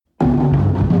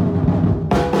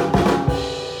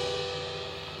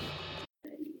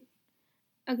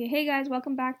Okay, hey guys,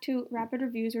 welcome back to Rapid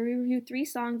Reviews, where we review 3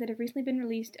 songs that have recently been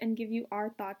released and give you our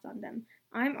thoughts on them.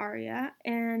 I'm Aria,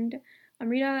 and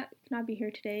Amrita cannot be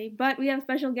here today, but we have a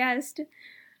special guest,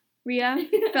 Ria,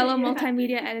 fellow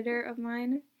multimedia editor of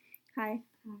mine. Hi.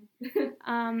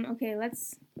 Okay, I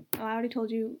already told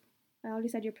you, I already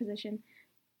said your position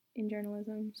in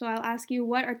journalism. So I'll ask you,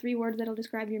 what are 3 words that'll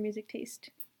describe your music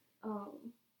taste? Oh,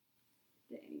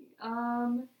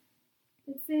 dang.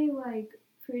 Let's say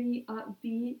pretty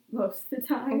upbeat most of the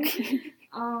time. Okay.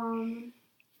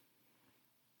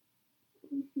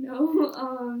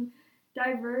 No,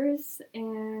 diverse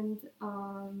and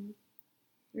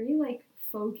really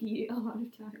folky a lot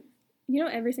of times. You know,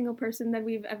 every single person that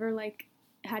we've ever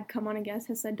had come on a guest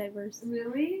has said diverse.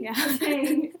 Really? Yeah.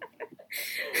 Dang.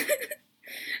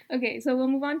 Okay, so we'll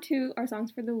move on to our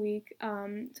songs for the week.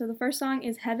 So the first song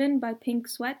is Heaven by Pink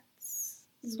Sweat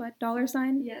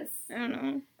 $. Yes. I don't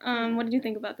know. What did you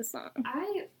think about this song?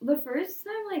 The first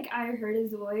time I heard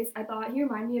his voice, I thought he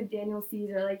reminded me of Daniel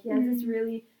Caesar. He has this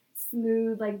really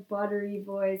smooth, buttery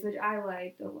voice, which I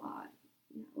liked a lot.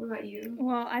 What about you?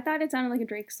 Well, I thought it sounded like a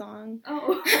Drake song.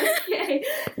 Oh, okay.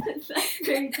 That's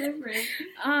very different.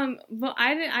 But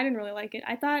I didn't really like it.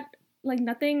 I thought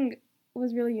nothing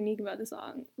was really unique about the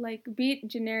song. Beat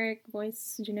generic,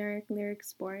 voice generic,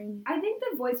 lyrics boring. I think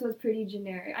the voice was pretty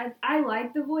generic. I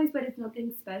like the voice, but it's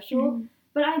nothing special.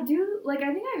 But I do I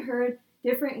think I heard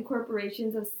different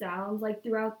incorporations of sounds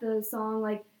throughout the song.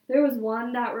 There was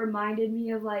one that reminded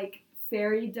me of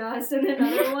fairy dust, and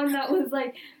another one that was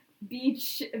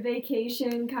beach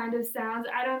vacation kind of sounds.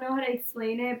 I don't know how to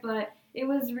explain it, but it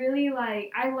was really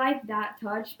I liked that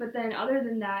touch. But then other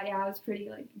than that, yeah, it was pretty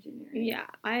generic.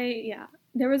 Yeah.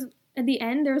 There was at the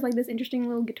end there was this interesting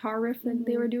little guitar riff that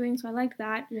they were doing, so I liked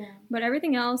that. Yeah. But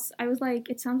everything else, I was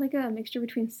it sounds like a mixture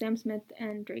between Sam Smith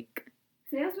and Drake.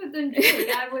 Sam Smith and Drake,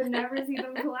 I would never see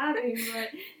them collabing, but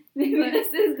maybe this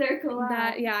is their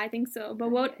collab. Yeah, I think so.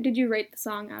 But what did you rate the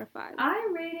song out of 5? I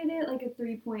rated it a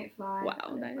 3.5.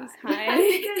 Wow, that is high.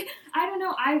 Because, I don't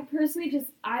know, I personally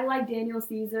I like Daniel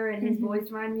Caesar, and his voice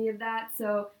reminded me of that,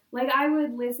 so, I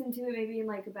would listen to it maybe in,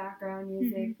 background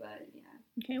music, but, yeah.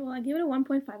 Okay, well, I give it a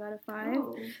 1.5 out of 5.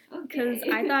 Oh, okay. Because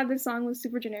I thought the song was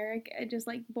super generic and just,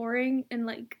 boring, and,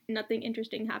 nothing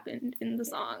interesting happened in the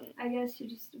song. I guess you're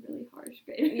just a really harsh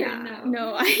grader. Yeah,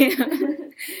 no,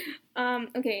 I am.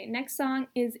 Okay, next song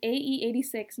is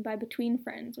AE86 by Between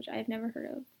Friends, which I've never heard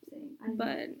of. Same.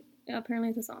 But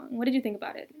apparently it's a song. What did you think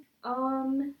about it?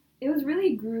 It was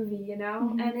really groovy,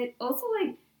 and it also,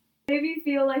 made me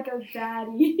feel like a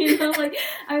baddie,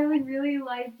 I really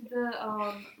liked the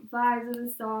vibes of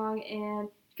the song, and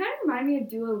it kind of reminded me of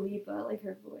Dua Lipa,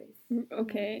 her voice.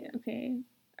 Okay.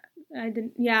 I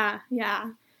didn't. Yeah.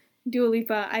 Dua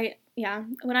Lipa.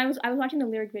 When I was watching the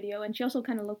lyric video, and she also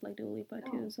kind of looked like Dua Lipa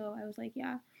too. So I was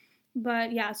yeah.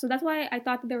 But yeah, so that's why I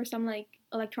thought that there were some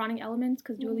electronic elements,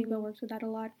 because Dua Lipa works with that a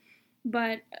lot.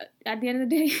 But at the end of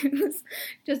the day, it was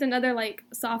just another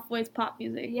soft voice pop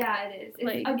music. Yeah, it is.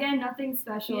 It's, again, nothing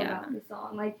special about the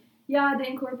song. The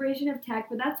incorporation of tech,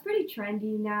 but that's pretty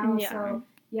trendy now. Yeah. So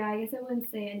yeah, I guess I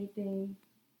wouldn't say anything.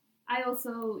 I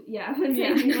also wouldn't say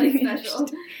anything special.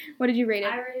 What did you rate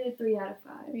it? I rated it 3 out of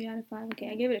 5. 3 out of 5. Okay,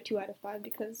 I gave it a 2 out of 5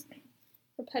 because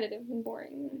repetitive and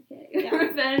boring. Okay. Yeah.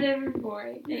 Repetitive and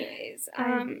boring. Anyways,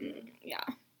 yeah.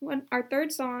 Our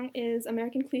third song is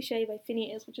American Cliché by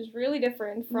Phineas, which is really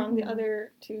different from the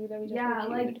other 2 that we just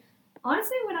reviewed.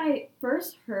 Honestly, when I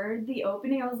first heard the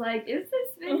opening, I was is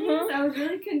this Phineas? I was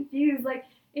really confused.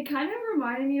 It kind of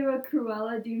reminded me of a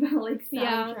Cruella de Vil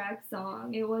soundtrack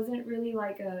song. It wasn't really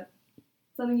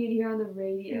something you'd hear on the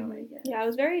radio, I guess. Yeah, it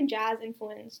was very jazz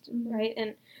influenced, right?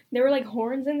 And there were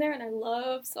horns in there, and I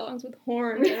love songs with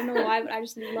horns. I don't know why, but I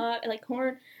just love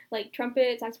horn,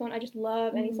 trumpet, saxophone. I just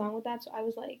love any song with that, so I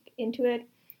was into it.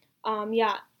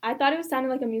 I thought it sounded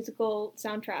like a musical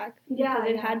soundtrack because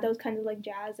it had those kinds of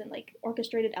jazz and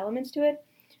orchestrated elements to it.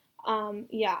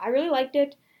 I really liked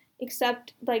it,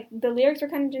 except the lyrics were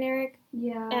kind of generic.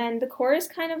 Yeah. And the chorus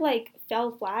kind of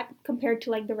fell flat compared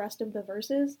to the rest of the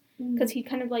verses, because he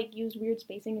kind of used weird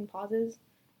spacing and pauses,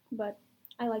 but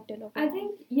I liked it overall. I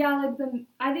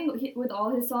think with all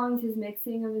his songs, his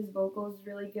mixing of his vocals is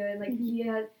really good.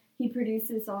 He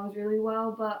produces songs really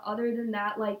well, but other than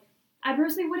that, I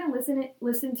personally wouldn't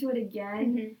listen to it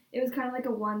again. It was kind of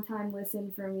a one-time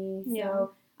listen for me.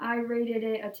 So I rated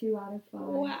it a 2 out of 5.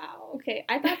 Wow. Okay.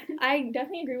 I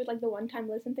definitely agree with the one-time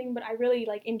listen thing, but I really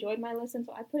enjoyed my listen,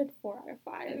 so I put it 4 out of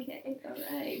 5. Okay. All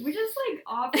right. We're just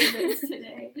opposites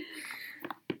today.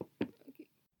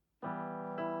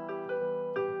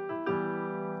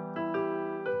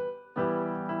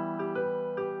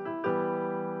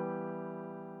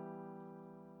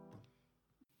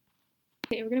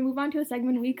 Okay, we're gonna move on to a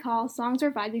segment we call Songs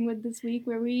We're Vibing With this week,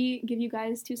 where we give you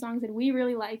guys 2 songs that we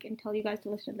really like and tell you guys to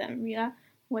listen to them. Rita,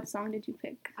 what song did you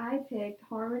pick? I picked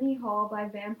Harmony Hall by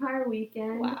Vampire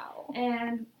Weekend. Wow.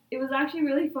 And it was actually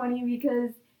really funny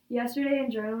because yesterday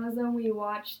in journalism we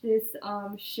watched this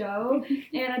show,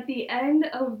 and at the end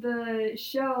of the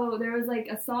show there was like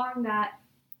a song that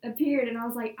appeared, and I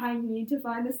was like, I need to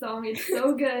find the song. It's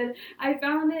so good. I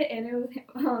found it, and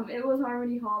it was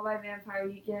Harmony Hall by Vampire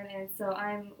Weekend, and so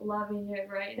I'm loving it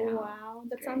right now. Wow,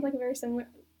 that sounds like a very similar.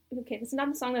 Okay, this is not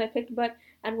the song that I picked, but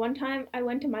at one time I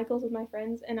went to Michael's with my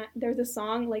friends, and there was a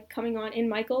song like coming on in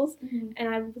Michael's, and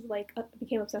I was like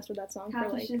became obsessed with that song for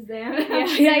like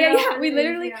Shazam. Yeah. We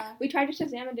literally we tried to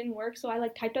Shazam, it didn't work, so I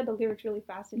like typed out the lyrics really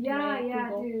fast into my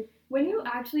Google. Dude. When you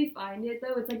actually find it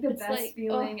though, it's like the best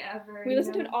feeling ever. We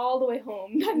listened to it all the way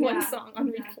home. That one song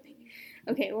on replay.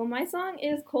 Okay, well my song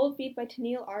is Cold Feet by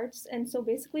Tennille Arts, and so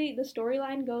basically the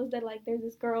storyline goes that like there's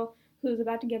this girl who's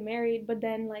about to get married, but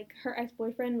then like her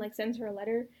ex-boyfriend like sends her a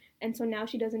letter, and so now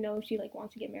she doesn't know if she like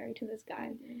wants to get married to this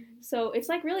guy. So it's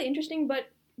like really interesting, but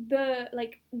the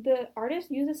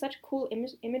artist uses such cool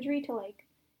imagery to like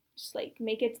just like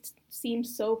make it seem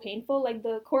so painful. Like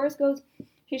the chorus goes,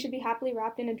 she should be happily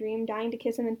wrapped in a dream, dying to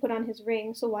kiss him and put on his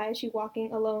ring, so why is she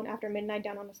walking alone after midnight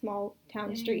down on a small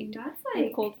town street that's like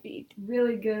with cold feet?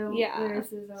 Really good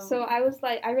lyricism. So I was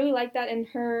like, I really like that, and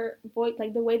her voice,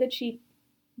 like the way that she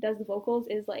does the vocals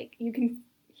is like you can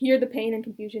hear the pain and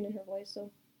confusion in her voice, so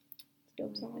it's a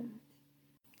dope song.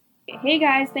 Hey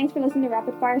guys, thanks for listening to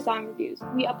Rapid Fire Song Reviews.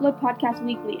 We upload podcasts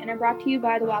weekly and are brought to you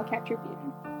by the Wildcat Tribune.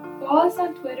 Follow us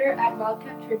on Twitter at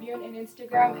Wildcat Tribune and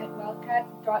Instagram at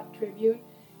wildcat.tribune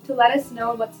to let us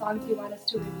know what songs you want us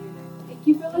to review. Thank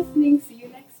you for listening. See you